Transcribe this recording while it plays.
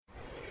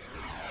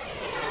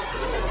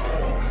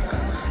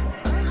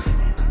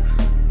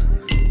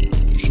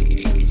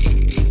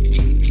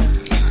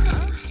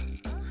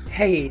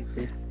Hey,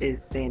 this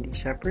is Sandy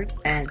Shepherd,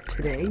 and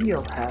today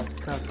you'll have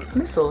some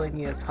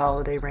miscellaneous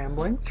holiday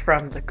ramblings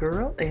from the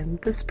girl in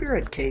the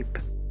spirit cape.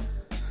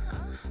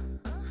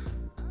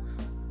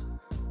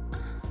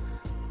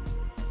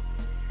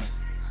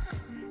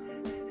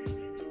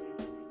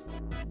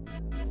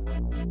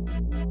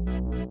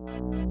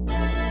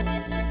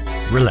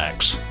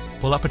 Relax,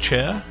 pull up a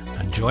chair,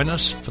 and join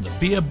us for the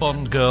Be a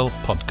Bond Girl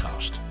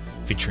podcast,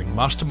 featuring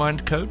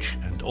mastermind coach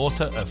and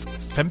author of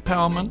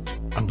Fempowerment,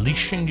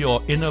 Unleashing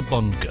Your Inner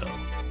Bond Girl,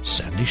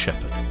 Sandy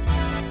Shepherd.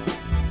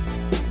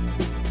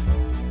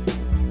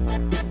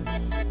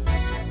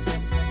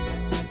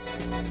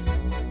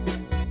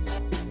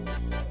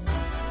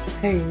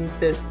 Hey,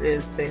 this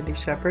is Sandy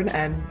Shepherd,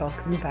 and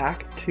welcome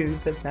back to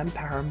the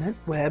Fempowerment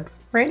Web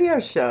radio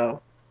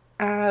show.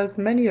 As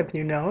many of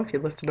you know, if you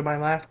listened to my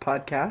last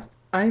podcast,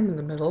 I'm in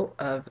the middle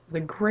of the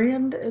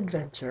grand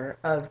adventure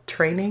of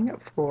training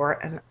for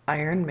an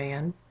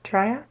Ironman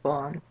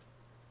triathlon.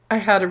 I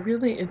had a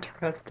really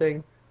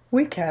interesting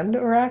weekend,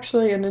 or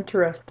actually an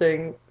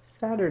interesting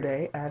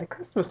Saturday at a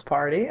Christmas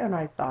party, and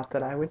I thought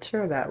that I would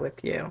share that with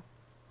you.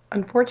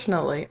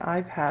 Unfortunately,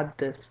 I've had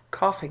this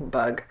coughing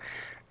bug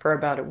for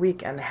about a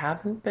week and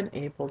haven't been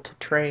able to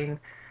train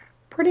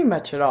pretty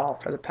much at all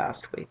for the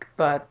past week.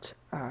 But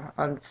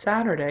on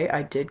Saturday,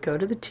 I did go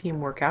to the team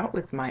workout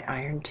with my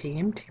Iron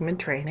team in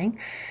training,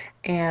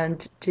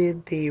 and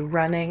did the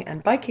running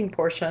and biking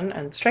portion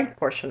and strength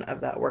portion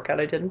of that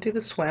workout. I didn't do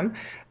the swim,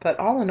 but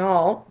all in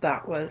all,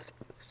 that was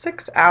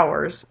 6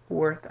 hours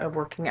worth of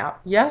working out.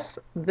 Yes,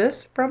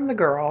 this from the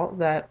girl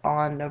that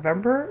on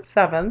November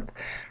 7th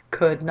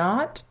could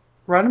not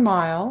run a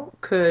mile,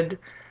 could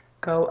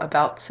go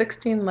about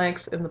 16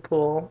 lengths in the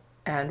pool,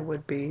 and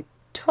would be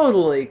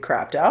totally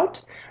crapped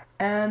out,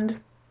 and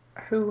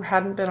who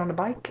hadn't been on a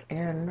bike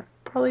in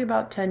probably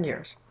about 10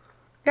 years.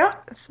 Yeah,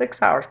 6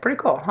 hours. Pretty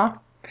cool, huh?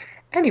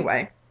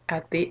 Anyway,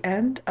 at the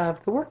end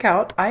of the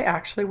workout, I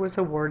actually was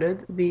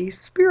awarded the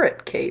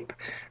Spirit Cape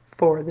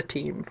for the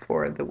team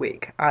for the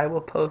week. I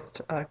will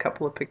post a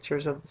couple of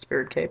pictures of the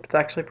Spirit Cape. It's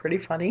actually pretty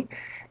funny,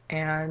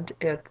 and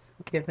it's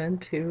given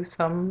to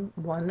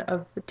one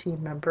of the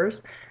team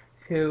members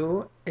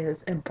who is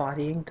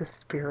embodying the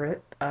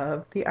spirit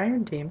of the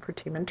Iron Team for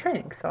Team and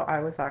Training. So I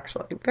was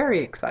actually very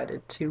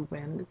excited to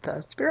win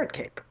the Spirit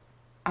Cape.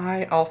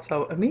 I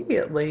also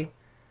immediately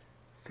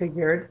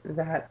figured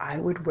that I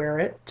would wear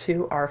it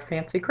to our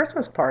fancy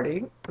Christmas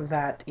party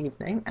that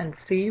evening and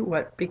see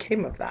what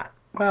became of that.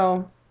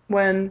 Well,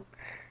 when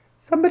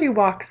somebody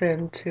walks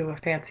into a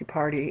fancy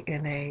party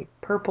in a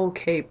purple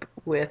cape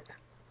with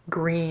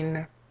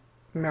green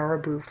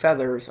marabou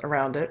feathers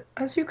around it,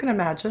 as you can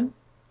imagine,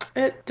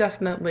 it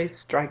definitely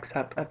strikes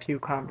up a few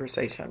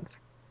conversations.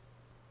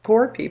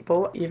 4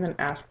 people even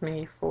asked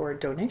me for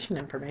donation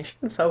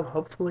information, so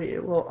hopefully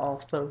it will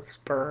also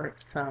spur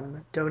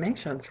some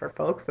donations for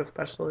folks,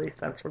 especially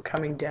since we're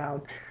coming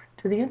down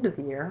to the end of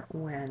the year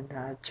when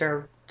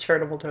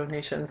charitable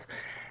donations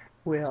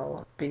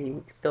will be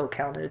still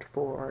counted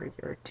for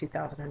your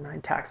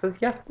 2009 taxes.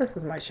 Yes, this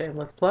is my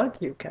shameless plug.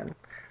 You can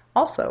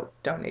also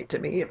donate to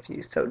me if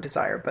you so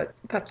desire, but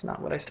that's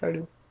not what I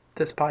started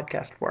this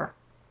podcast for.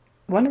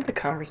 One of the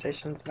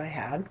conversations that I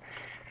had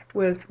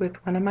was with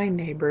one of my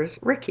neighbors,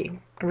 Ricky.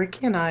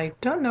 Ricky and I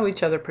don't know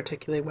each other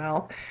particularly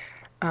well,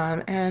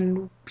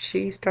 and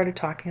she started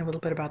talking a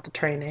little bit about the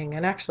training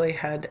and actually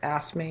had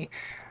asked me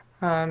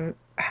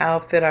how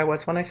fit I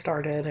was when I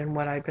started and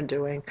what I'd been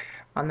doing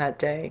on that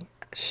day.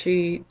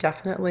 She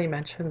definitely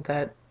mentioned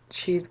that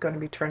she's going to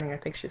be turning, I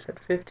think she said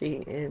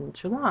 50 in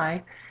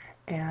July,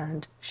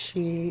 and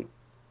she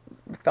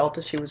felt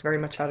that she was very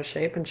much out of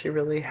shape, and she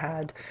really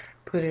had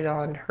put it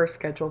on her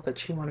schedule that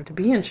she wanted to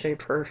be in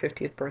shape for her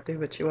 50th birthday,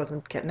 but she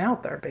wasn't getting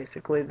out there,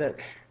 basically, that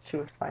she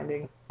was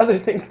finding other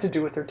things to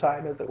do with her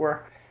time, as it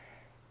were.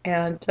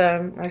 And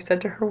I said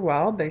to her,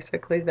 well,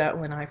 basically that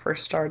when I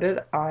first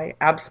started, I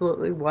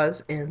absolutely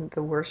was in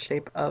the worst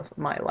shape of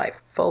my life,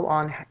 full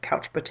on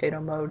couch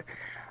potato mode.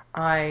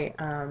 I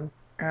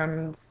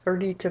am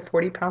 30 to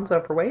 40 pounds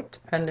overweight,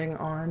 depending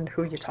on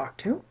who you talk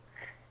to.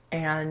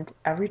 And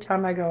every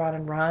time I go out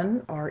and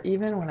run, or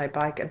even when I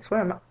bike and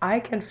swim, I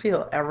can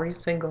feel every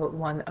single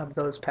one of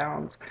those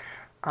pounds.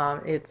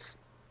 It's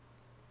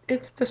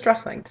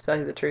distressing, to tell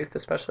you the truth,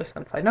 especially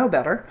since I know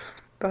better.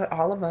 But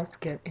all of us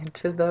get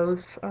into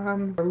those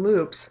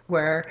loops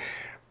where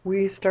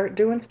we start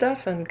doing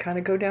stuff and kind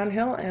of go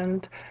downhill,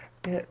 and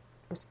it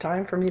was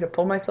time for me to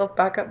pull myself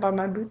back up by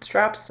my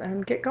bootstraps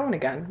and get going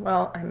again.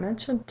 Well, I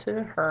mentioned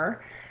to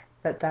her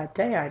that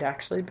day I'd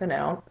actually been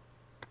out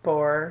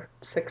for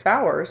 6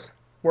 hours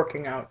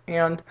working out,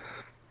 and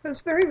it was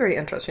very, very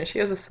interesting. She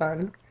has a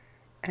son,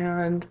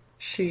 and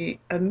she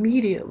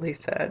immediately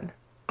said,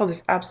 oh,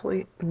 there's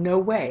absolutely no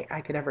way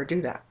I could ever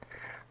do that.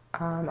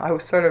 I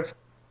was sort of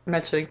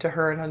mentioning to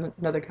her and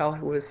another gal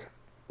who was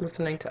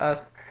listening to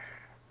us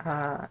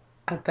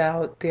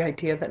about the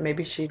idea that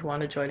maybe she'd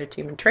want to join a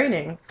team in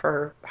training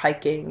for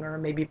hiking or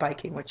maybe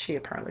biking, which she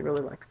apparently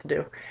really likes to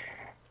do.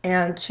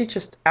 And she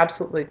just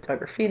absolutely dug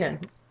her feet in.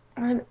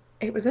 And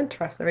it was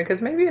interesting because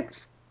maybe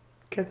it's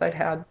because I'd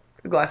had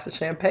a glass of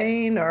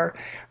champagne, or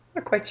I'm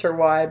not quite sure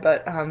why,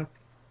 but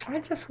I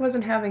just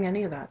wasn't having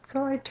any of that.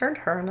 So I turned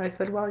to her and I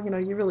said, well,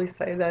 you really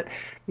say that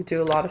you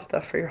do a lot of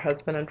stuff for your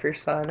husband and for your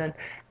son, and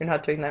you're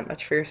not doing that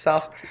much for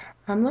yourself.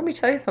 Let me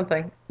tell you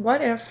something.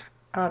 What if,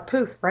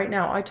 poof, right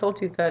now, I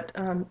told you that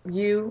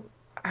you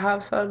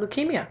have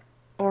leukemia,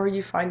 or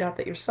you find out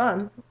that your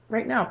son,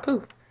 right now,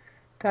 poof,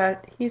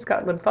 that he's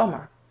got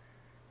lymphoma?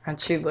 And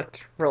she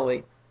looked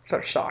really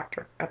sort of shocked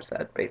or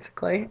upset,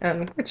 basically,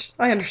 and which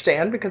I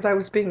understand because I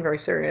was being very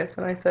serious.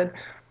 And I said,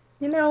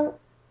 you know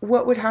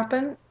what would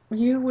happen?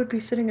 You would be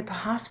sitting at the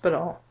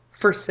hospital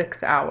for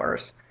 6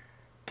 hours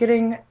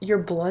getting your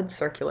blood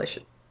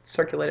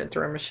circulated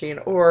through a machine,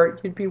 or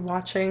you'd be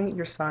watching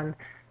your son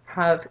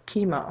have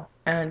chemo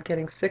and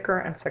getting sicker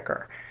and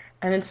sicker.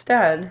 And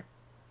instead,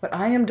 what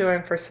I am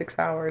doing for 6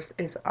 hours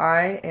is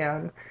I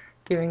am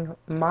giving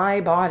my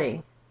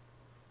body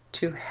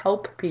to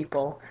help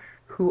people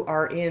who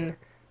are in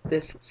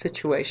this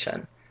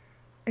situation.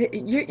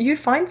 You'd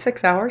find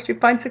 6 hours. You'd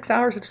find 6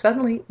 hours if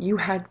suddenly you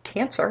had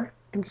cancer.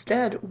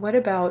 Instead, what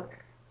about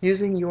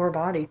using your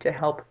body to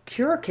help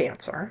cure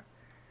cancer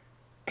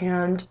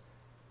and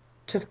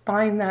to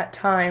find that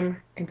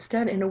time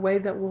instead in a way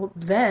that will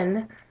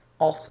then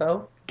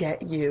also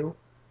get you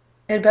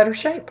in better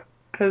shape?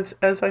 Because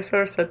as I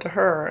sort of said to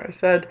her, I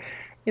said,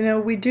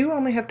 we do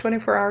only have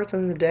 24 hours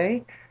in the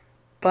day,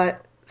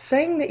 but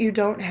saying that you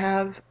don't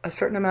have a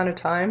certain amount of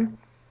time,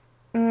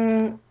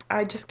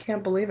 I just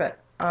can't believe it.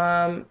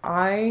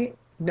 I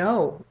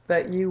know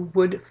that you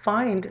would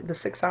find the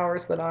 6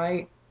 hours that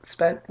I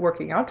spent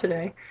working out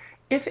today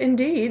if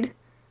indeed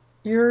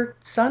your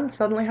son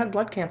suddenly had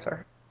blood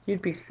cancer.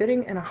 You'd be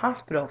sitting in a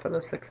hospital for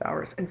those 6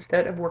 hours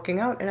instead of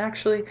working out and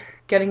actually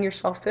getting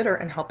yourself fitter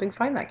and helping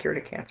find that cure to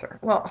cancer.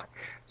 Well,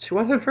 she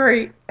wasn't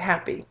very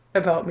happy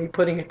about me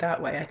putting it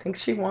that way. I think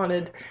she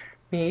wanted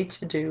me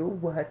to do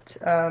what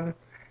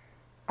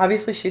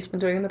obviously she's been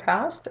doing in the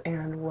past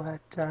and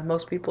what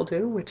most people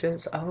do, which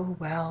is, oh,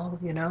 well,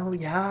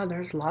 yeah,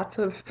 there's lots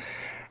of,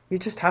 you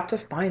just have to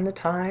find the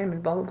time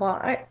and blah, blah,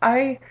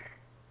 blah.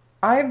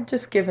 I've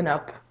just given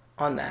up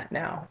on that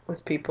now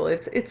with people.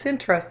 It's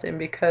interesting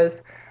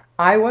because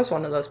I was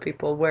one of those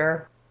people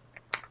where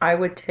I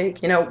would take,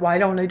 why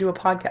don't I do a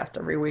podcast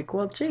every week?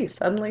 Well, gee,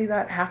 suddenly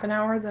that half an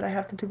hour that I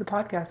have to do the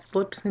podcast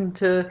slips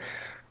into,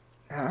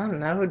 I don't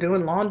know,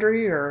 doing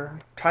laundry or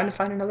trying to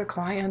find another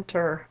client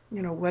or,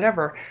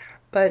 whatever.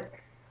 But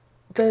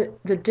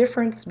the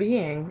difference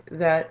being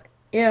that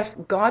if,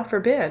 God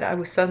forbid, I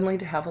was suddenly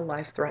to have a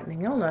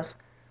life-threatening illness,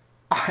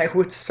 I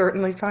would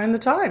certainly find the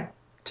time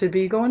to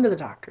be going to the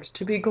doctors,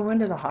 to be going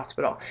to the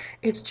hospital.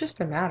 It's just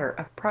a matter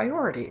of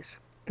priorities.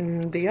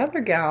 And the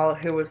other gal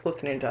who was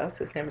listening to us,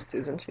 his name is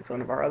Susan, she's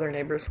one of our other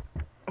neighbors,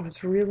 it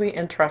was really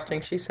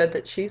interesting. She said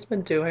that she's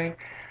been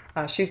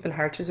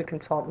hired, she's a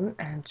consultant,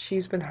 and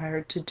she's been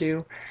hired to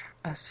do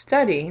a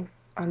study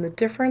on the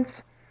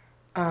difference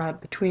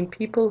between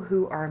people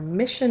who are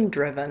mission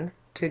driven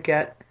to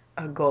get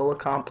a goal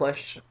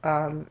accomplished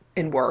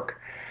in work,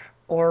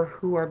 or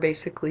who are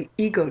basically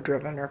ego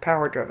driven or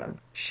power driven.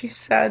 She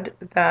said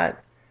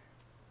that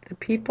the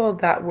people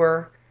that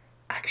were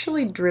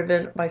actually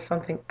driven by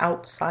something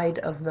outside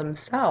of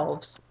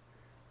themselves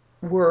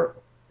were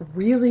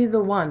really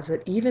the ones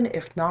that, even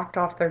if knocked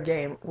off their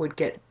game, would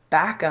get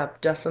back up,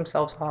 dust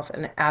themselves off,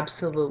 and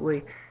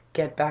absolutely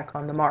get back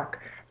on the mark.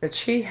 That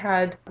she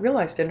had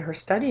realized in her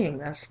studying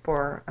this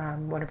for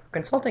one of her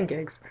consulting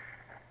gigs,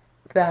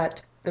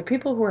 that the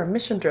people who are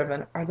mission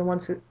driven are the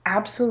ones who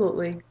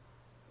absolutely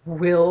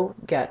will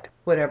get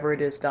whatever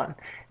it is done.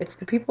 It's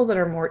the people that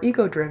are more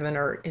ego driven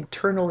or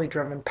internally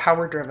driven,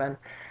 power driven,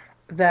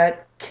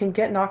 that can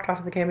get knocked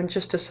off the game and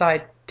just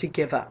decide to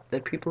give up.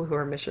 That people who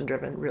are mission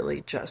driven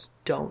really just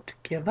don't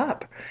give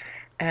up.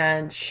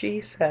 And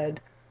she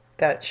said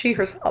that she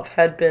herself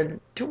had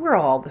been, we're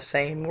all the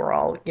same, we're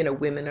all,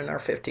 women in our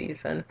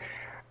 50s and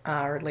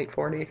or late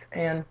 40s.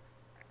 And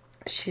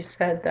she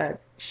said that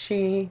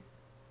she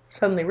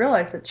suddenly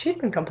realized that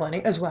she'd been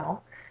complaining as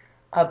well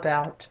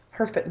about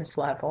her fitness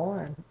level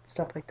and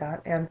stuff like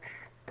that, and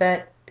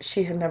that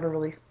she had never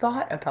really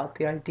thought about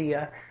the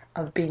idea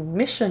of being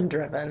mission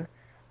driven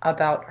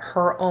about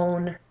her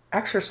own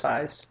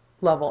exercise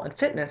level and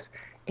fitness,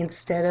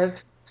 instead of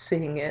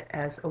seeing it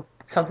as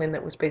something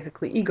that was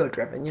basically ego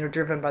driven,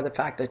 driven by the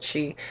fact that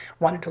she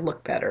wanted to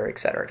look better,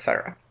 etc.,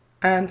 etc.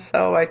 And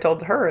so I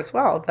told her as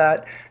well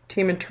that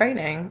Team in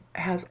Training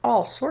has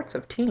all sorts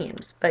of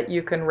teams that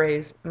you can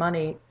raise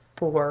money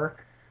for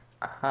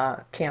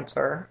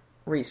cancer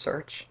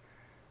research,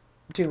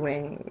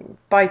 doing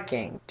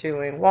biking,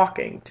 doing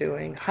walking,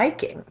 doing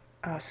hiking,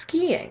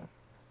 skiing.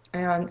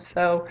 And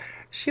so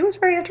she was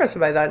very interested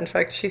by that. In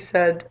fact, she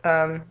said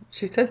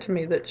to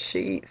me that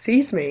she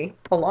sees me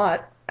a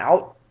lot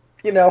out,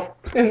 in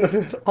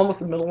almost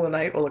the middle of the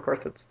night. Well, of course,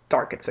 it's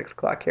dark at 6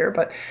 o'clock here,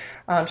 but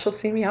she'll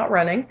see me out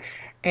running.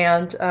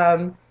 And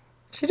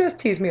she does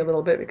tease me a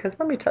little bit because,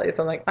 let me tell you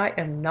something, I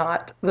am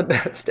not the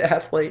best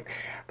athlete.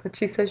 But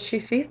she says she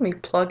sees me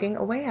plugging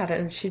away at it,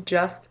 and she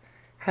just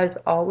has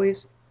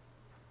always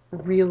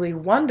really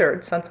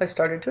wondered since I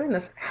started doing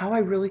this how I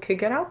really could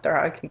get out there.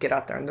 How I could get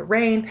out there in the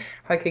rain,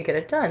 how I could get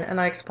it done. And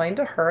I explained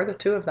to her, the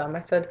two of them,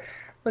 I said,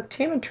 look,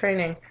 team and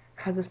training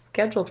has a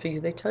schedule for you.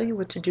 They tell you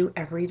what to do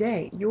every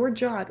day. Your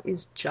job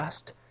is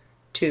just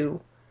to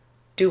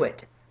do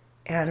it.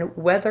 And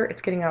whether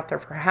it's getting out there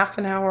for half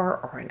an hour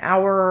or an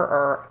hour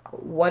or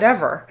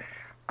whatever,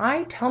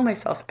 I tell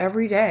myself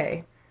every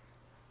day,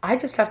 I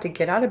just have to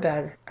get out of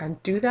bed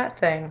and do that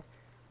thing.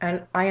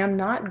 And I am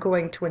not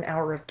going to an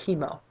hour of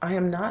chemo. I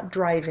am not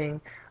driving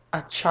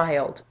a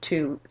child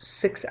to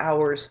 6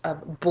 hours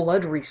of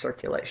blood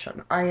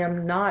recirculation. I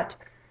am not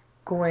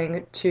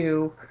going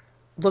to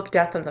look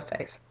death in the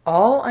face.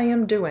 All I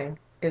am doing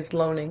is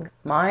loaning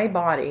my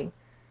body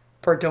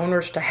for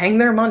donors to hang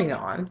their money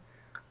on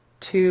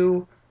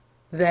to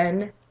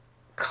then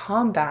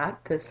combat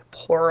this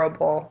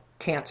horrible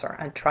cancer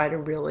and try to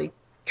really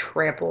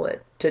trample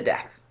it to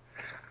death.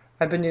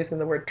 I've been using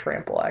the word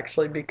trample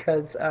actually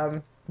because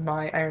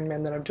my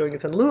Ironman that I'm doing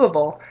is in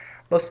Louisville.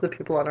 Most of the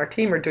people on our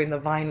team are doing the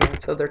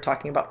Vineman, so they're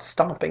talking about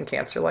stomping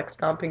cancer, like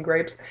stomping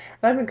grapes.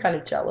 And I've been kind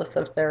of jealous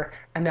of their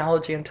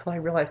analogy until I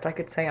realized I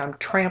could say I'm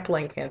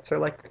trampling cancer,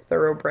 like the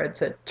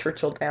thoroughbreds at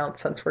Churchill Downs,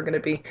 since we're going to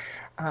be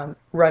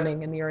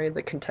running in the area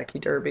the Kentucky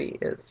Derby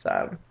is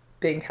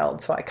being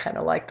held. So I kind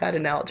of like that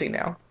analogy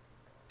now.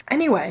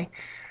 Anyway,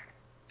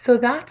 so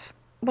that's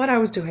what I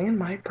was doing in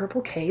my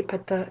purple cape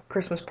at the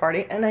Christmas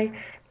party, and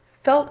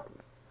felt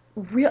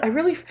I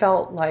really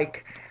felt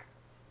like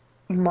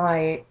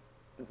my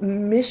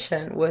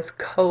mission was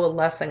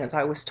coalescing as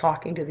I was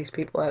talking to these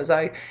people, as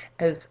I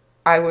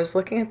was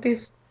looking at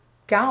these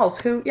gals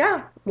who,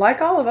 yeah,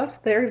 like all of us,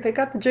 they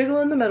got the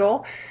jiggle in the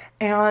middle,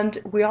 and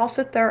we all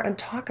sit there and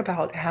talk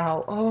about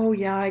how, oh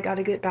yeah, I got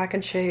to get back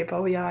in shape.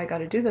 Oh yeah, I got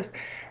to do this.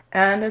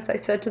 And as I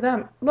said to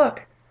them,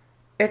 look,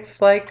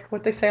 it's like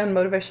what they say on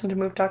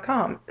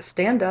motivationtomove.com.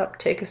 Stand up,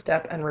 take a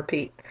step, and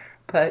repeat.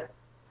 But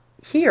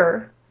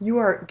here, you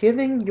are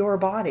giving your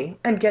body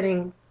and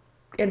getting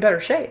in better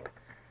shape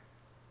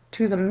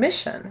to the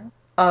mission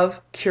of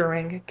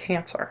curing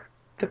cancer.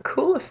 The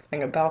coolest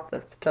thing about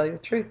this, to tell you the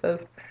truth,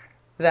 is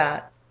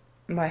that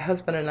my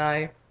husband and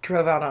I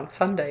drove out on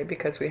Sunday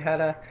because we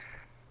had a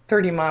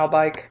 30-mile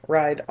bike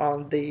ride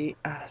on the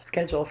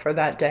schedule for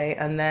that day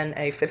and then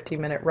a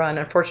 15-minute run.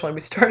 Unfortunately,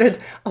 we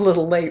started a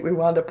little late. We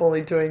wound up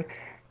only doing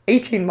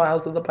 18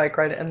 miles of the bike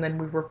ride and then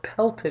we were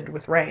pelted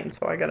with rain,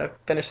 so I got to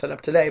finish that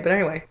up today. But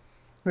anyway,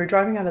 we were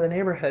driving out of the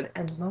neighborhood,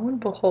 and lo and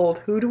behold,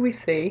 who do we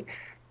see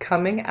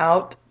coming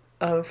out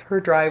of her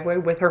driveway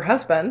with her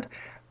husband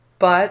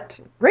but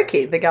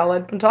Ricky, the gal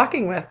I'd been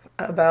talking with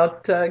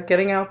about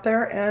getting out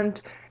there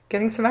and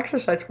getting some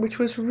exercise, which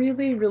was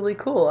really, really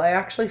cool. I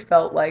actually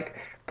felt like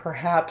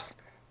perhaps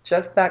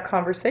just that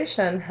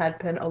conversation had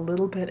been a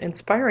little bit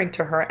inspiring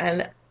to her,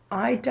 and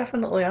I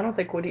don't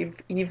think would have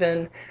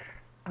even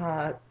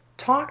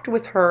talked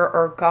with her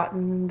or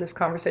gotten this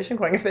conversation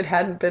going if it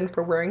hadn't been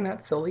for wearing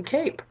that silly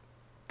cape.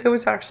 There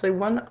was actually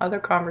one other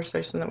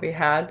conversation that we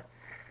had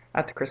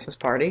at the Christmas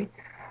party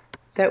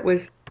that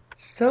was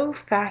so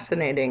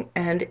fascinating,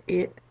 and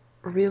it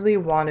really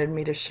wanted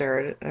me to share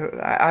it.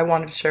 I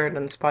wanted to share it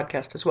in this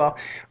podcast as well.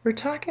 We're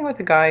talking with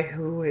a guy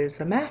who is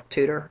a math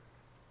tutor,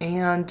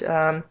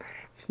 and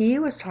he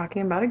was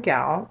talking about a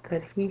gal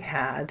that he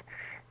had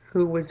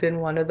who was in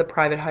one of the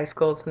private high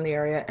schools in the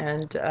area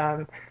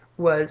and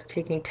was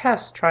taking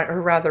tests,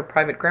 or rather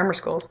private grammar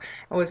schools,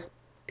 and was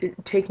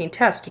taking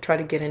tests to try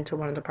to get into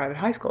one of the private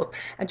high schools.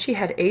 And she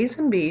had A's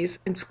and B's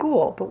in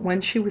school, but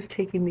when she was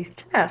taking these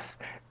tests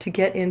to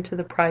get into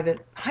the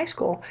private high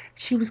school,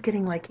 she was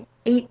getting like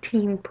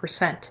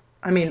 18%.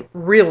 I mean,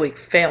 really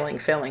failing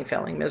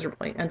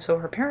miserably. And so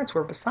her parents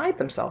were beside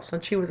themselves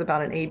since she was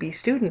about an AB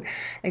student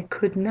and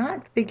could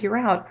not figure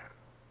out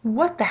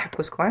what the heck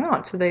was going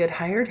on. So they had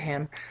hired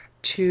him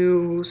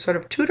to sort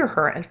of tutor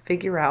her and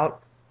figure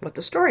out what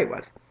the story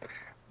was.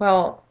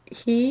 Well,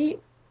 he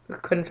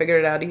couldn't figure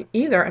it out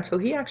either, and so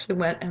he actually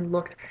went and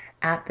looked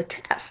at the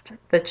test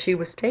that she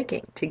was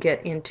taking to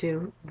get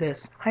into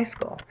this high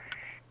school.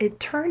 It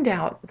turned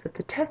out that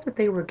the test that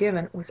they were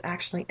given was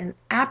actually an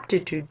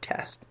aptitude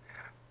test.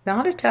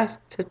 Not a test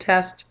to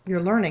test your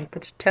learning,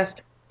 but to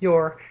test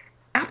your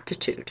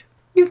aptitude.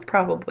 You've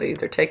probably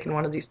either taken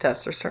one of these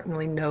tests or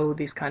certainly know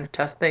these kind of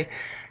tests. They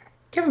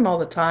give them all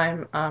the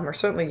time, or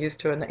certainly used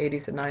to in the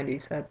 80s and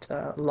 90s at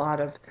a lot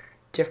of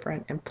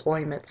different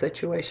employment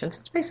situations.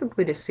 It's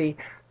basically to see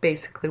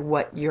basically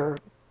what you're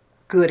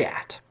good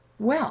at.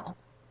 Well,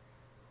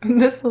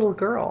 this little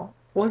girl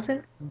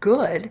wasn't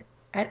good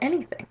at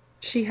anything.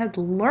 She had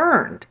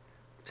learned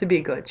to be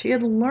good. She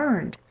had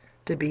learned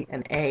to be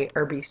an A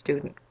or B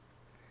student.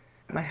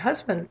 My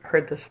husband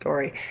heard this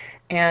story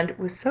and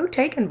was so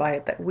taken by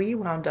it that we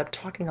wound up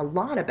talking a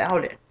lot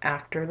about it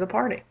after the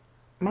party.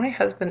 My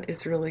husband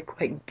is really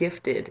quite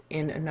gifted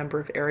in a number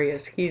of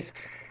areas. He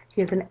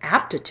has an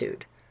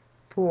aptitude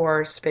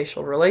for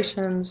spatial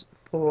relations,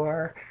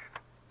 for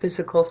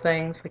physical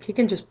things. Like he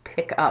can just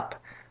pick up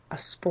a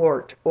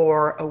sport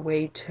or a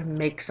way to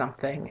make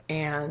something,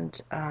 and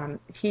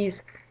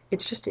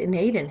it's just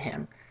innate in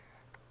him.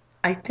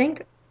 I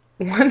think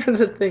one of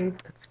the things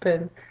that's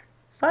been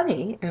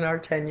funny in our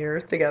 10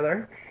 years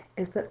together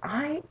is that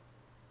I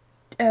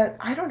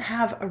don't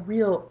have a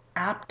real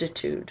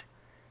aptitude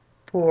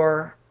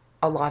for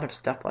a lot of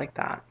stuff like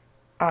that.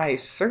 I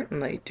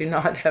certainly do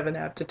not have an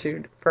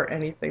aptitude for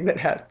anything that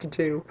has to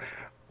do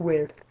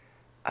with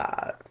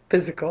uh,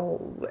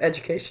 physical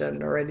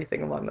education or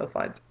anything along those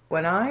lines.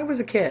 When I was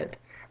a kid,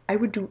 I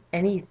would do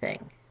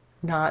anything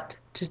not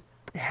to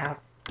have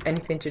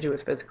anything to do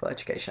with physical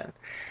education.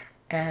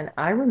 And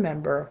I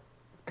remember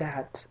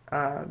that,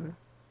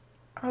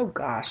 oh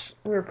gosh,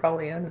 we were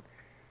probably in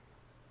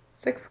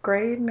sixth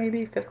grade,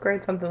 maybe fifth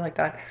grade, something like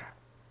that.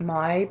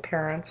 My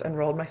parents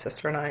enrolled my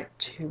sister and I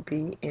to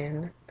be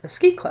in the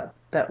ski club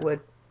that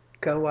would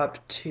go up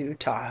to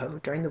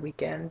Tahoe during the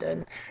weekend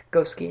and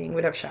go skiing.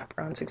 We'd have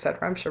chaperones,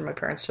 etc. I'm sure my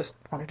parents just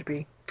wanted to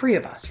be free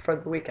of us for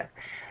the weekend.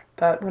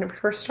 But when it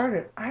first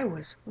started, I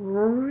was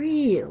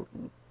really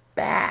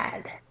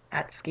bad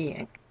at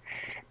skiing.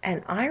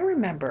 And I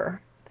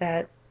remember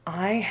that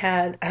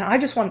and I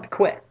just wanted to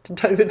quit, to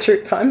tell you the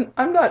truth. I'm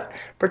not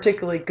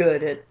particularly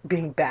good at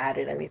being bad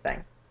at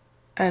anything.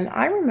 And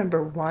I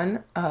remember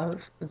one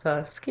of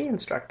the ski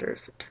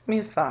instructors took me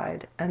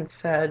aside and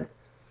said,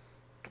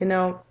 you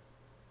know,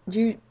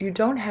 you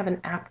don't have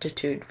an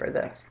aptitude for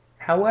this.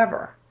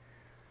 However,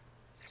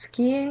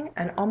 skiing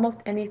and almost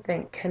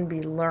anything can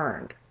be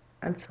learned.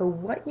 And so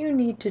what you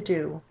need to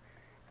do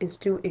is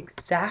do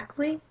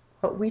exactly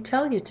what we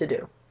tell you to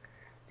do.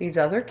 These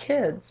other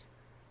kids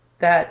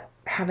that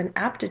have an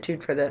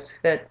aptitude for this,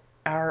 that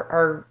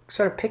are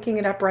sort of picking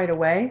it up right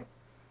away,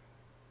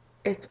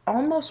 it's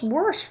almost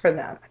worse for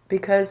them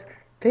because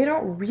they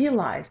don't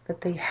realize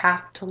that they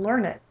have to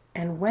learn it.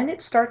 And when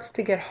it starts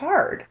to get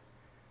hard,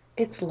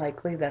 it's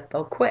likely that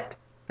they'll quit.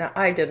 Now,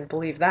 I didn't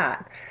believe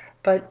that,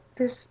 but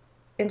this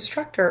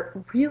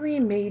instructor really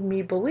made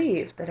me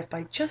believe that if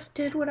I just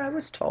did what I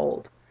was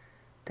told,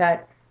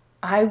 that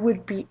I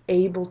would be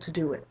able to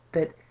do it,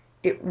 that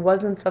it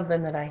wasn't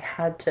something that I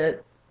had to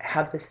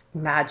have this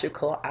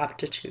magical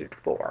aptitude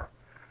for.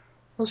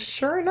 Well,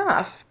 sure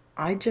enough,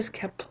 I just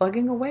kept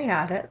plugging away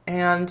at it,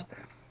 and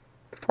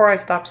before I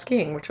stopped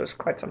skiing, which was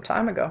quite some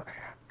time ago,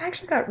 I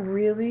actually got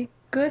really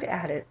good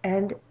at it,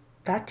 and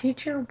that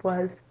teacher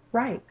was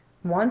right.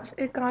 Once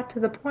it got to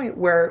the point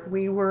where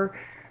we were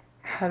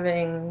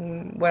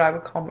having what I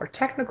would call more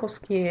technical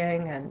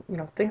skiing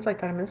and things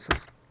like that. I mean, this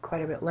was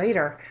quite a bit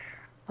later.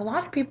 A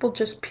lot of people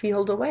just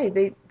peeled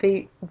away.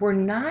 They were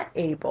not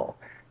able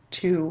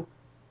to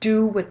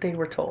do what they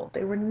were told.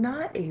 They were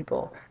not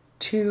able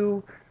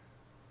to,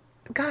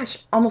 gosh,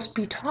 almost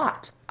be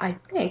taught, I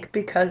think,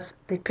 because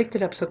they picked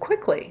it up so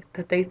quickly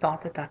that they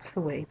thought that that's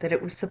the way that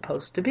it was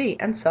supposed to be.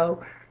 And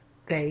so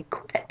they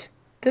quit.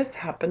 This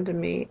happened to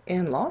me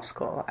in law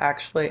school,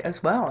 actually,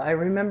 as well. I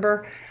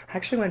remember I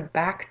actually went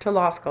back to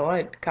law school.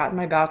 I'd gotten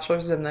my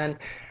bachelor's, and then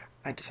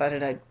I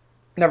decided I'd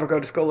never go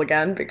to school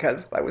again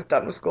because I was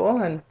done with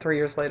school. And 3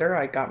 years later,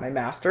 I got my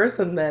master's,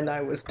 and then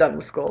I was done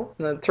with school.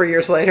 And then 3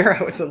 years later,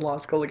 I was in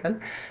law school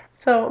again.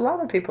 So a lot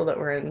of the people that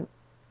were in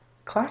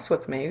class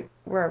with me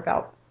were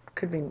about,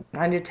 could be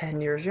 9 to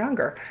 10 years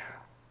younger.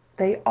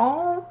 They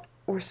all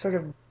were sort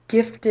of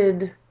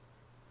gifted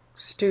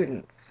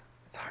students.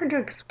 It's hard to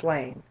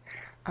explain.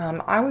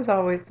 I was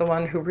always the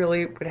one who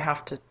really would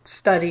have to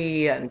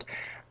study, and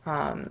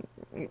um,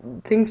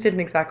 things didn't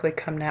exactly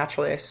come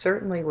naturally. I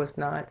certainly was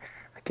not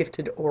a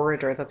gifted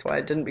orator. That's why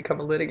I didn't become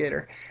a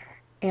litigator.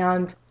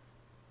 And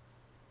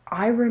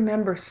I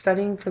remember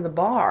studying for the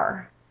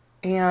bar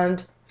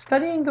and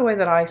studying the way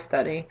that I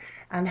study,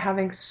 and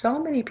having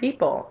so many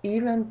people,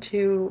 even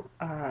to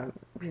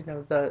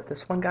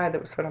this one guy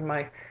that was sort of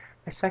my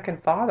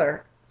second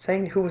father,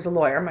 saying, who was a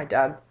lawyer, my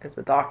dad is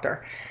a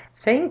doctor,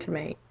 saying to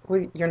me,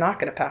 well, you're not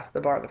going to pass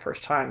the bar the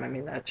first time. I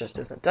mean, that just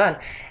isn't done.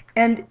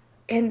 And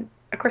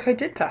of course I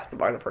did pass the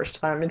bar the first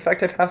time. In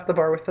fact, I passed the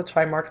bar with such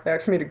high marks they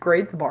asked me to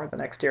grade the bar the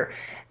next year.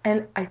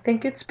 And I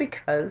think it's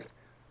because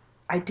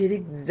I did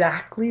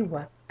exactly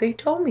what they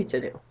told me to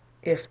do.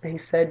 If they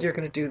said you're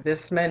going to do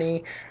this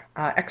many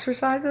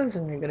exercises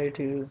and you're going to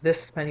do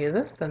this many of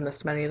this and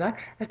this many of that,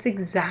 that's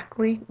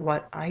exactly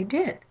what I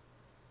did.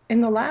 In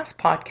the last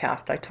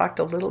podcast, I talked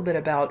a little bit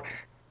about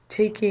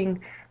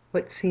taking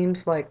what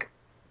seems like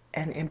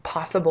an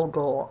impossible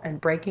goal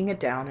and breaking it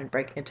down and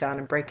breaking it down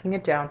and breaking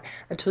it down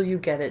until you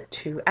get it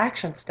to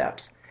action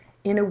steps.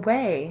 In a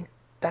way,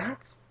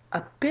 that's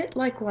a bit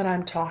like what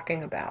I'm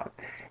talking about,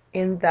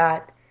 in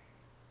that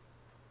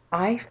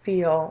I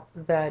feel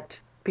that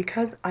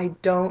because I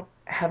don't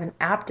have an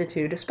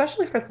aptitude,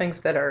 especially for things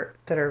that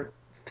are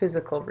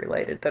physical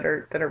related, that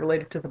are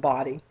related to the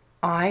body,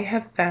 I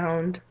have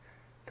found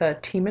the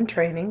team in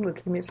training,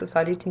 Leukemia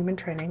Society team in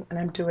training, and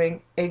I'm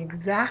doing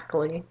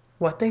exactly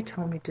what they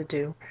tell me to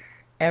do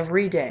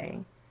every day.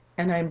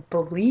 And I'm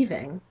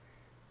believing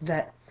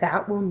that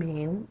that will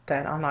mean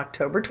that on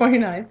October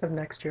 29th of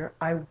next year,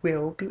 I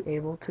will be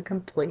able to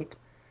complete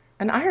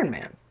an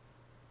Ironman.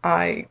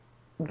 I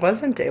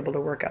wasn't able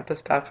to work out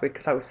this past week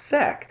because I was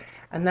sick,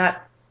 and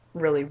that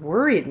really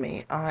worried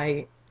me.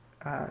 I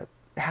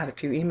had a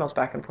few emails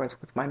back and forth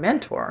with my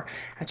mentor,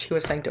 and she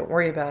was saying, don't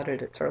worry about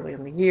it. It's early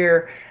in the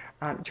year.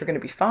 You're going to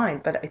be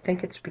fine. But I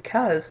think it's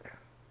because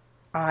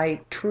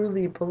I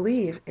truly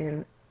believe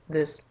in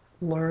this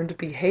learned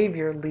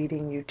behavior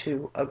leading you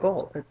to a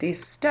goal, that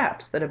these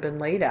steps that have been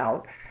laid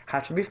out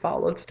have to be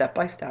followed step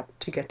by step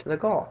to get to the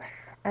goal.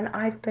 And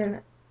I've been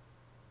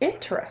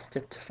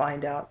interested to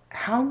find out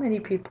how many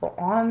people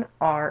on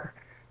our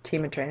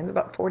team of training,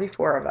 about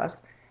 44 of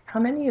us, how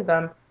many of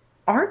them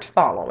aren't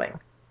following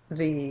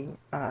the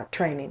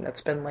training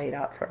that's been laid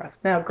out for us.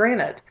 Now,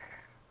 granted,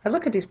 I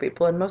look at these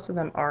people and most of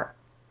them are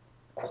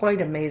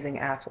quite amazing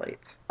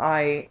athletes.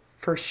 I,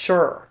 for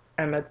sure,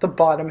 am at the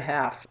bottom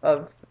half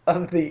of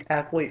the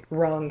athlete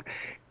rung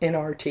in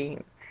our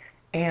team.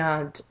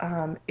 And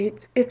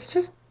it's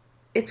just,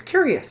 it's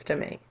curious to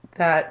me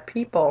that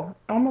people,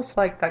 almost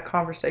like that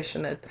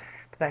conversation that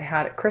I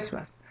had at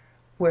Christmas,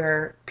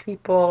 where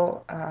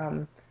people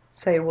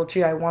say, well,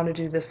 gee, I want to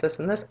do this, this,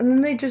 and this, and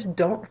then they just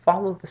don't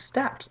follow the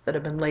steps that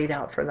have been laid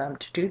out for them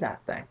to do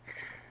that thing.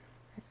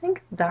 I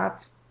think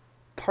that's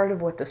part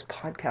of what this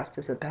podcast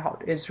is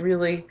about, is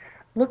really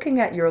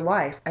looking at your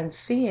life and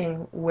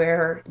seeing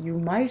where you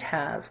might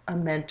have a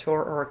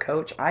mentor or a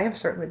coach. I have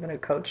certainly been a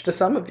coach to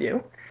some of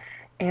you,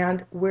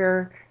 and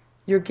where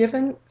you're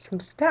given some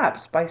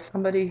steps by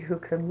somebody who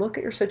can look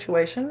at your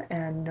situation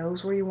and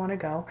knows where you want to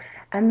go,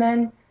 and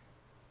then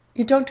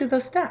you don't do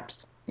those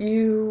steps.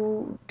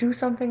 You do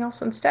something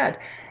else instead.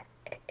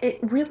 It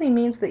really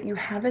means that you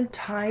haven't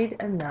tied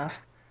enough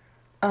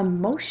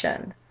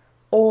emotion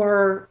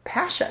or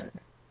passion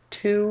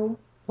to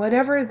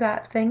whatever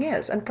that thing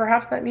is. And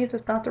perhaps that means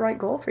it's not the right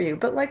goal for you.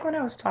 But like when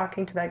I was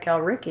talking to that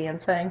gal Ricky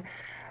and saying,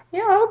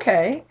 yeah,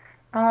 okay,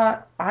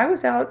 I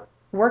was out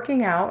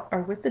working out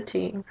or with the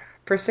team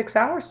for 6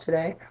 hours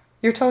today.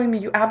 You're telling me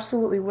you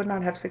absolutely would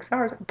not have 6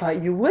 hours,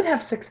 but you would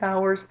have 6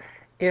 hours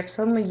if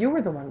suddenly you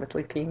were the one with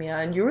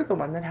leukemia and you were the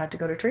one that had to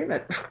go to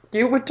treatment.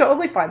 You would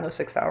totally find those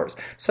 6 hours.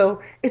 So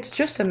it's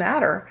just a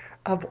matter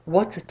of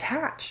what's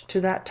attached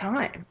to that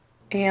time.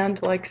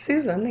 And like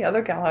Susan, the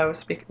other gal I was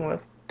speaking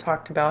with,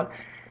 talked about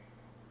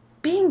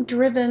being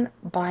driven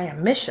by a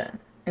mission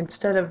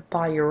instead of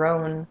by your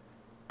own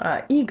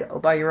ego,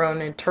 by your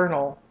own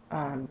internal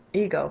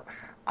ego,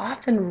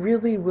 often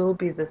really will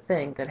be the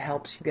thing that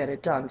helps you get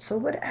it done. So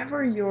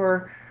whatever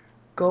your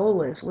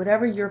goal is,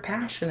 whatever your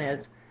passion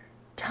is,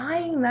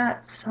 tying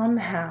that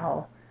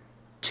somehow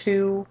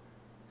to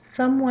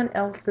someone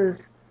else's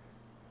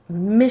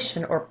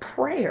mission or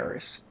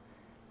prayers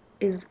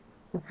is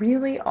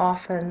really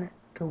often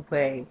the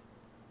way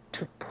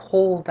to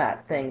pull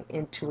that thing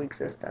into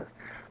existence.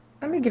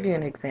 Let me give you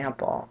an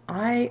example.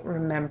 I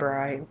remember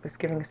I was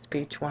giving a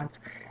speech once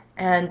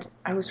and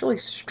I was really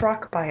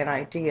struck by an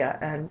idea,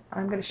 and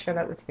I'm going to share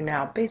that with you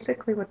now.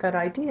 Basically what that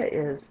idea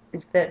is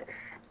that,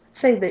 let's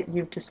say that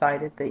you've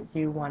decided that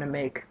you want to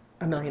make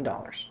 $1 million.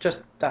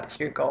 Just that's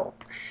your goal.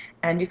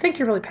 And you think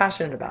you're really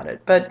passionate about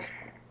it, but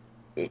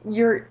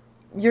you're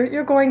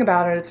going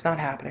about it, it's not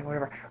happening,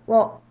 whatever.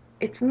 Well,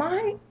 it's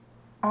my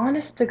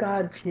honest to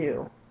God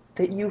view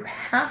that you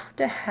have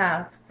to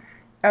have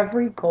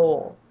every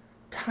goal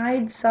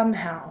tied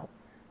somehow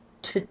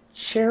to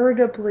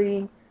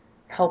charitably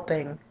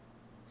helping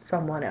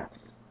someone else.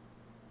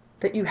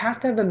 That you have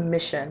to have a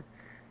mission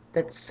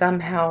that's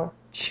somehow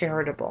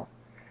charitable.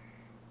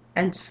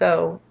 And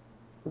so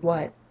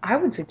what I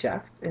would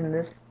suggest in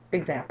this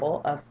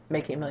example of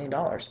making $1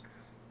 million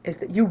is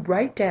that you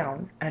write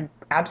down and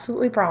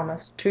absolutely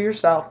promise to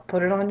yourself,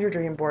 put it on your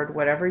dream board,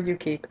 whatever you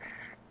keep,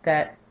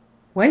 that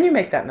when you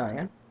make that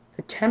million,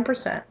 the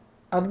 10%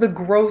 of the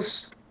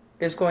gross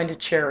is going to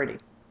charity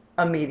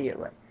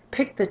immediately.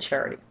 Pick the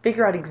charity.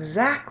 Figure out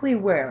exactly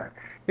where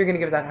you're going to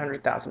give that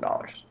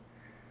 $100,000.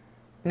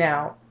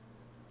 Now,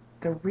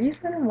 the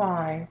reason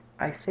why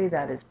I say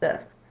that is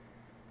this.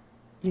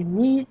 You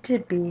need to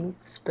be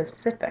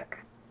specific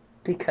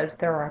because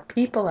there are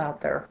people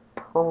out there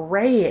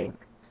praying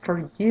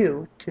for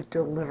you to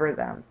deliver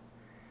them.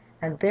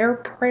 And their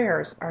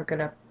prayers are going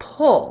to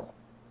pull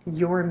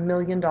your $1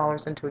 million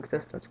into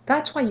existence.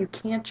 That's why you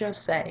can't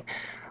just say,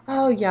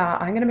 oh yeah,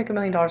 I'm going to make $1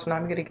 million and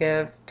I'm going to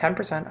give 10%,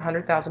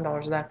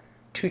 $100,000 of that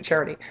to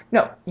charity.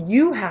 No,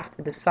 you have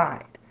to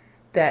decide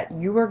that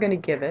you are going to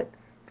give it,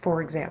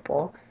 for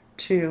example,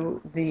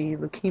 to the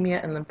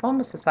Leukemia and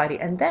Lymphoma Society,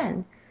 and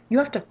then you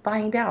have to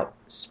find out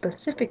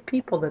specific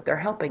people that they're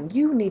helping.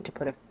 You need to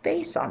put a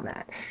face on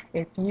that.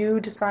 If you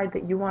decide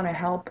that you want to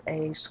help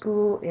a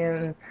school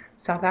in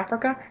South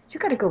Africa, you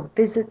got to go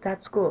visit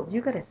that school.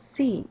 You got to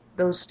see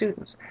those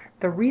students.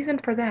 The reason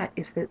for that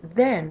is that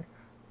then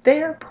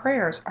their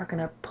prayers are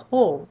going to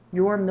pull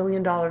your $1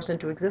 million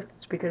into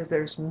existence because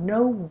there's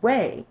no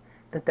way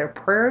that their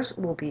prayers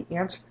will be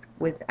answered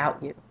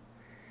without you.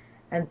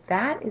 And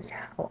that is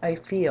how I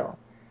feel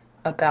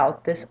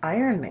about this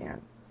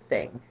Ironman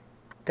thing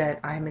that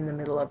I'm in the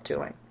middle of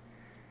doing.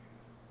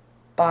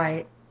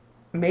 By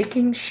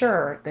making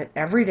sure that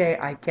every day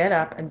I get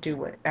up and do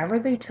whatever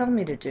they tell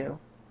me to do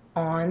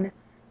on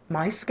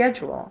my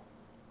schedule,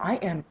 I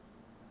am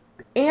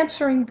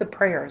answering the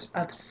prayers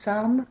of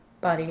some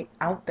anybody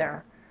out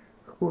there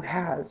who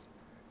has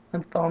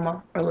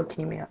lymphoma or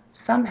leukemia.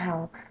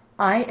 Somehow,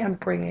 I am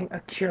bringing a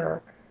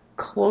cure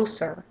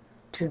closer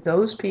to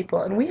those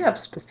people. And we have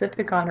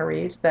specific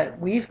honorees that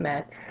we've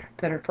met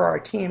that are for our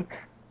team.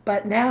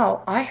 But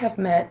now I have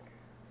met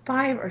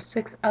 5 or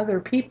 6 other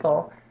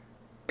people.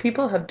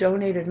 People have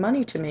donated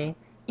money to me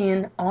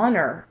in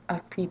honor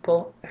of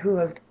people who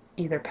have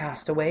either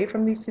passed away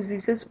from these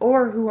diseases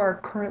or who are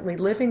currently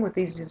living with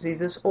these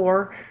diseases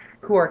or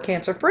who are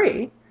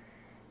cancer-free.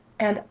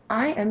 And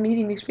I am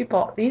meeting these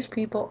people. These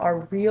people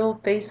are real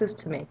faces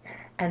to me.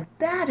 And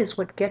that is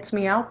what gets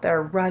me out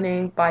there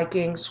running,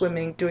 biking,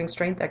 swimming, doing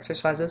strength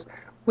exercises,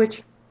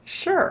 which,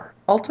 sure,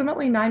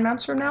 ultimately 9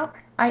 months from now,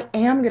 I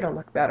am going to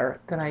look better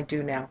than I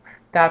do now.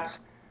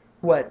 That's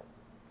what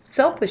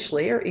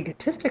selfishly or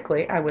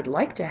egotistically I would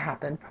like to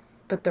happen.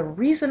 But the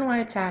reason why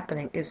it's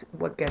happening is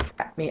what gets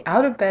me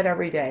out of bed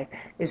every day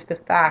is the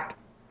fact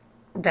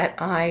that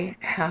I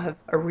have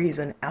a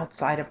reason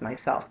outside of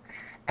myself.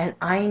 And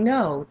I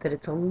know that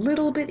it's a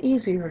little bit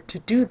easier to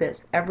do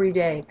this every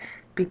day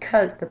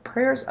because the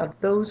prayers of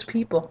those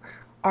people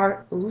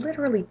are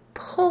literally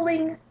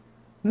pulling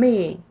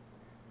me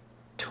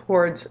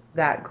towards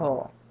that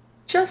goal.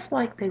 Just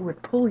like they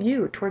would pull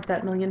you towards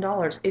that $1 million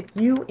if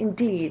you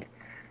indeed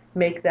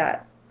make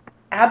that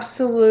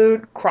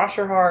absolute cross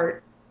your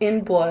heart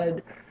in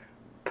blood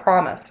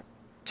promise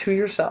to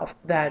yourself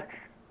that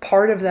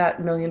part of that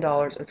 $1 million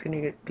is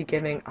going to be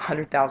giving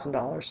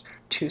 $100,000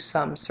 to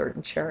some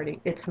certain charity.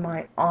 It's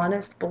my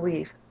honest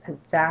belief that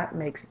that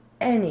makes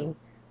any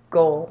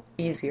goal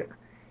easier.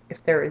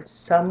 If there is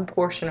some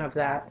portion of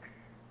that,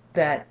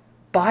 that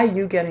by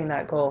you getting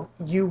that goal,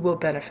 you will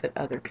benefit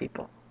other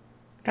people.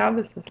 Now,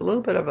 this is a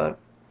little bit of a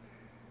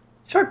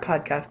short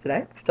podcast today.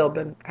 It's still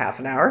been half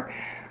an hour,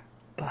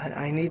 but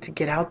I need to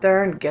get out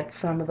there and get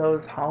some of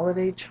those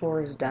holiday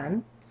chores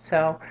done.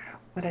 So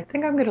what I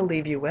think I'm going to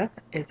leave you with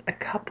is a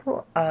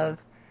couple of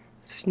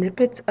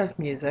snippets of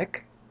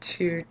music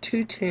to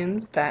 2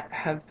 tunes that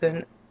have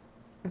been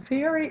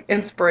very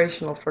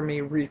inspirational for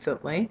me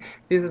recently.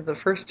 These are the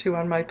first 2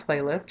 on my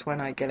playlist when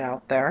I get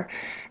out there.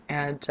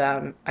 And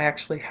I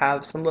actually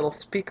have some little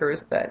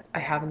speakers that I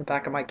have in the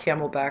back of my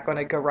Camelback when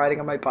I go riding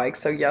on my bike.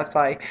 So yes,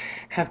 I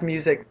have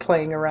music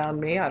playing around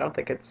me. I don't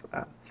think it's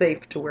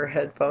safe to wear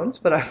headphones,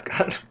 but I've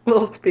got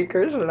little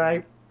speakers and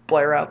I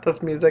blare out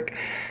this music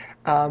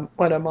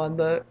when I'm on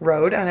the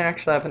road. And I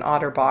actually have an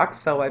OtterBox,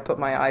 so I put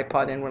my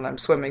iPod in when I'm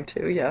swimming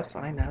too. Yes,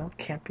 I know,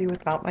 can't be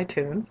without my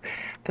tunes.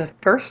 The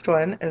first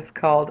one is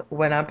called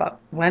When I'm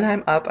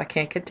Up, I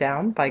Can't Get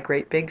Down by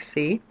Great Big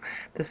Sea.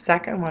 The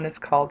second one is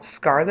called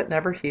Scar That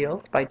Never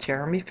Heals by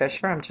Jeremy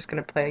Fisher. I'm just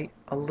going to play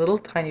a little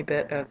tiny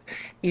bit of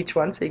each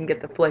one so you can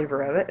get the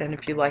flavor of it. And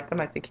if you like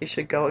them, I think you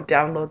should go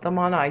download them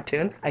on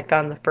iTunes. I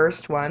found the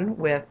first one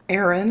with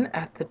Aaron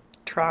at the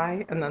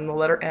Try and then the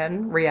letter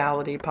N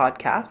Reality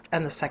podcast,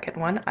 and the second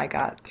one I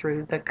got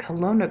through the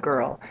Kelowna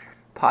Girl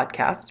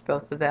podcast.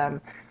 Both of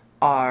them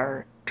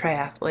are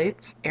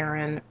triathletes.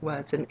 Aaron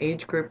was an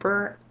age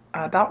grouper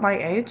about my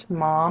age,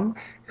 mom,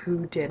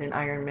 who did an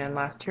Ironman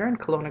last year, and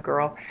Kelowna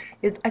Girl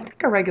is, I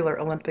think, a regular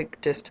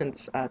Olympic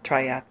distance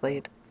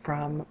triathlete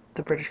from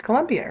the British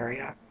Columbia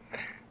area.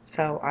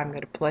 So I'm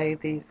going to play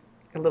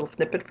a little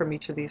snippet from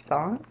each of these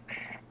songs.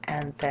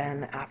 And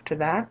then after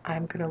that,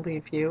 I'm going to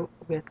leave you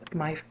with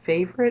my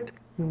favorite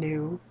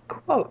new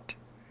quote.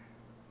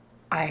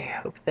 I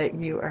hope that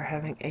you are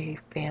having a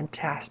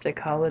fantastic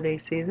holiday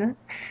season,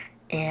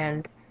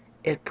 and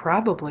it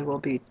probably will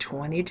be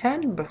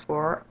 2010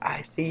 before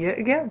I see you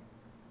again.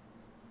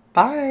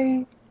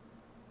 Bye!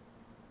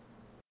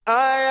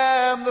 I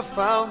am the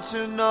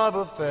fountain of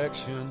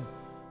affection.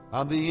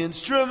 I'm the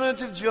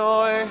instrument of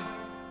joy.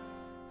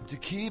 And to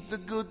keep the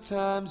good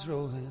times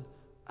rolling,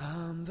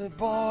 I'm the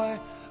boy,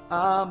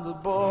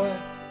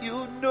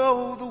 you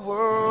know the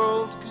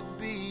world could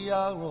be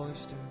our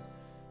oyster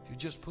if you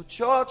just put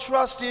your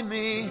trust in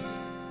me,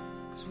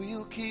 'cause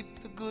we'll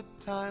keep the good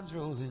times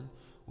rolling.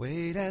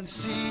 Wait and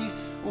see,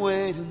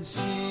 wait and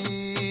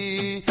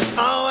see,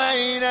 oh,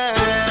 wait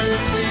and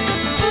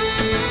see.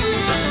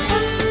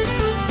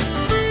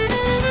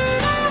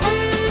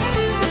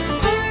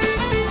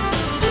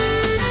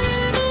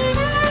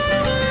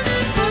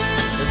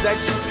 There's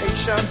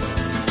exultation,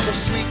 the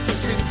sweet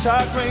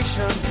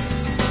disintegration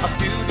of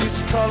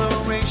beauty's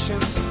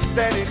colorations,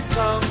 then it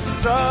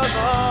comes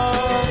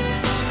along.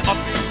 Up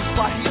is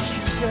what he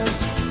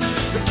chooses,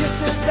 the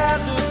kisses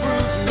and the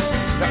bruises,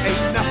 there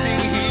ain't nothing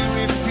he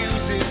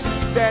refuses,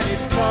 then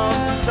it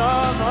comes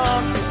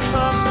along, it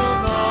comes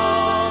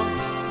along.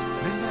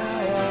 When I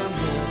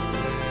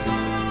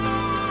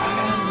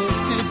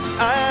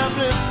am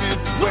lifted,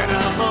 when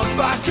I'm up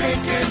I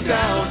can't get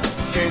down,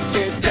 can't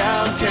get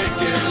down, can't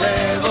get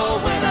level.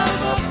 When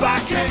I'm up I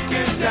can't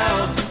get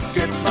down,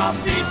 get my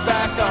feet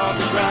back on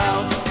the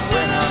ground.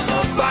 When I'm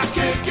up I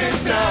can't get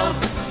down,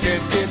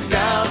 can't get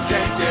down,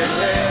 can't get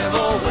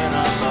level. When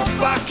I'm up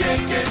I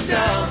can't get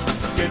down,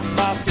 get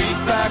my feet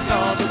back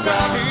on the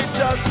ground. He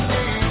just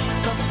needs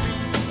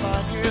something to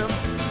find him,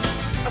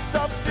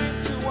 something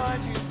to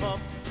wind him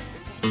up.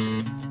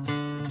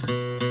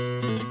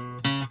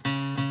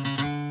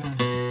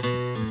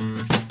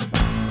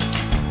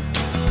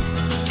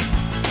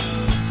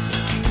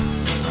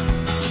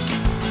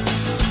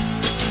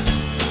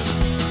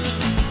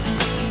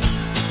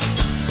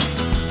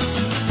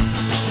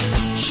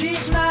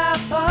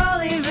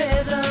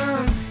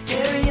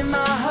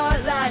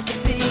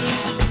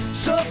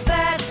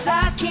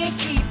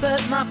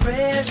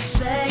 chorus,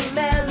 same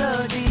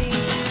melody.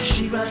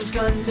 She runs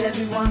guns,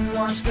 everyone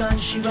wants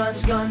guns. She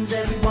runs guns,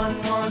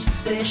 everyone wants.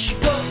 There she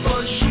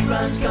goes. She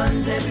runs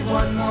guns,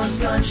 everyone wants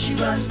guns. She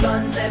runs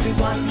guns,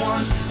 everyone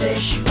wants. There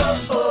she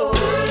goes.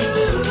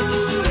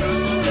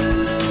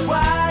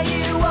 Why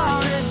you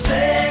wanna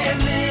save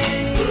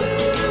me?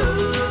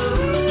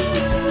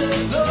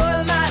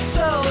 Lord, my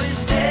soul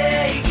is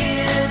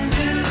taken.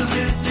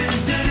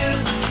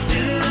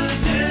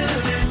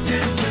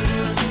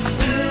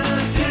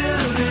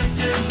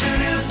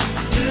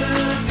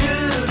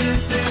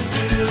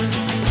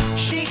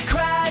 She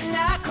cried and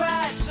I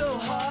cried so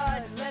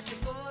hard. Left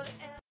before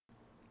the end.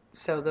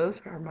 So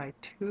those are my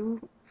two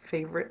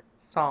favorite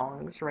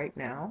songs right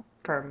now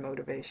for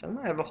motivation.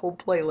 I have a whole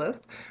playlist,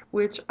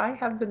 which I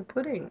have been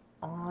putting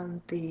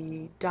on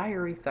the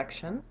diary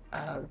section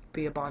of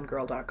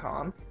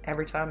beabondgirl.com.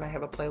 Every time I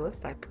have a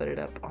playlist, I put it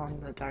up on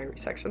the diary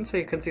section so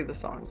you can see the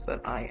songs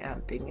that I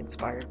am being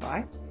inspired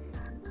by.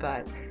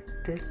 But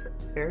this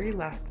very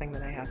last thing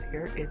that I have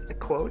here is a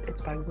quote.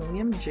 It's by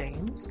William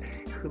James,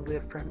 who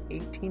lived from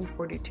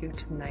 1842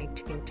 to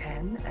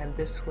 1910, and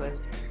this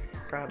was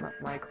from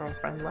my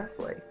girlfriend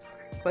Leslie.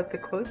 What the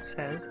quote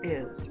says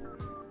is,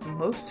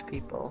 most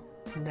people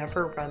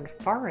never run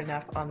far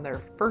enough on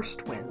their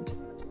first wind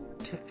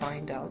to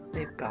find out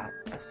they've got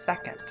a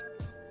second.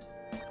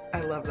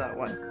 I love that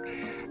one.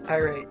 All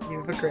right, you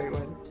have a great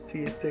one. See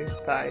you soon.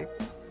 Bye.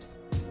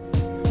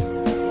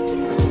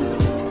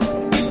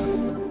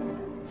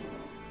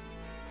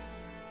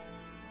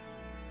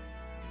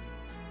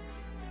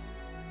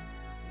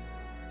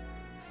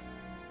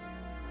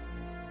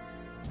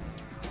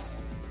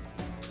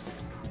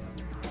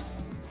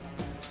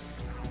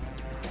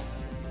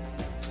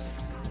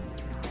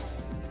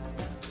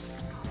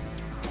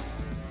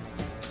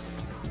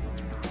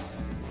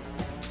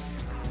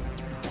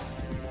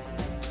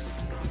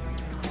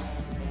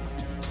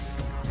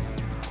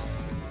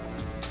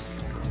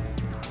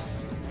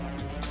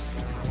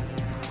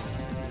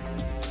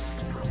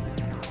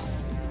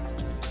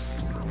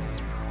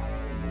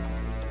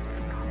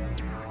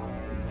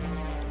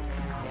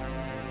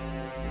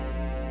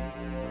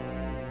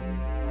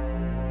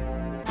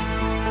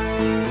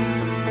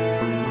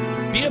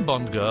 Be a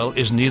Bond Girl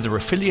is neither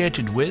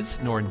affiliated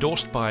with nor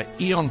endorsed by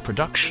Eon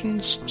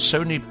Productions,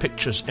 Sony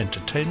Pictures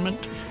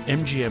Entertainment,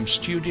 MGM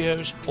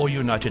Studios, or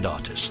United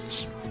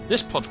Artists.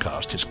 This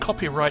podcast is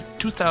copyright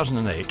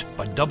 2008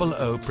 by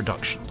 00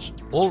 Productions.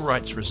 All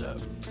rights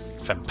reserved.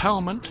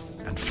 Fempowerment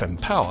and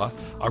Fempower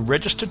are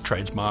registered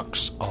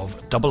trademarks of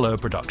 00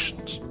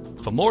 Productions.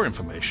 For more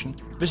information,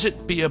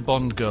 visit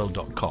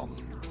beabondgirl.com.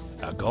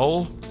 Our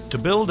goal? To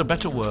build a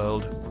better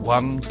world,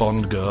 one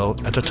Bond Girl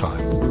at a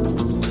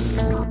time.